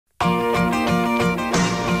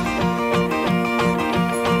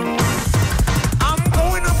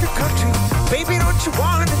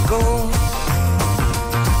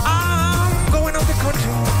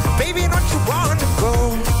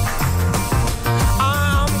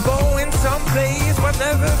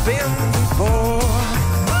never been before.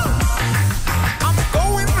 I'm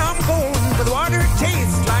going where the water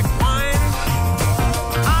tastes like wine.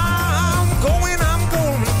 I'm going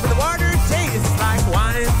where the water tastes like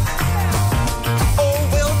wine. Oh,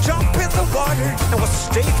 we'll jump in the water and we'll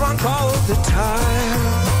stay drunk all the time.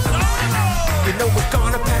 You know we're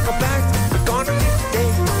gonna pack our bags, we're gonna leave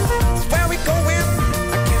today. It's where we going,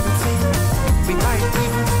 I can't say. We might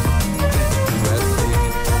even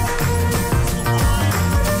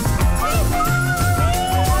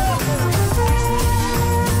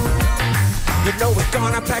You know we're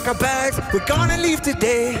gonna pack our bags, we're gonna leave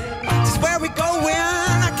today. This is where we going,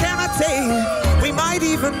 I cannot say. We might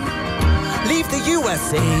even leave the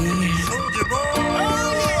USA.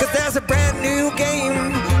 Cause there's a brand new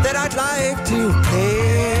game that I'd like to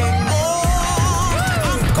play. Oh,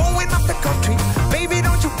 I'm going up the country, baby,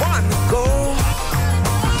 don't you wanna go?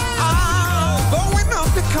 I'm going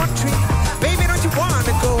up the country, baby, don't you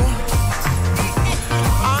wanna go?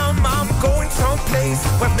 I'm going someplace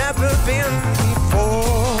where I've never been.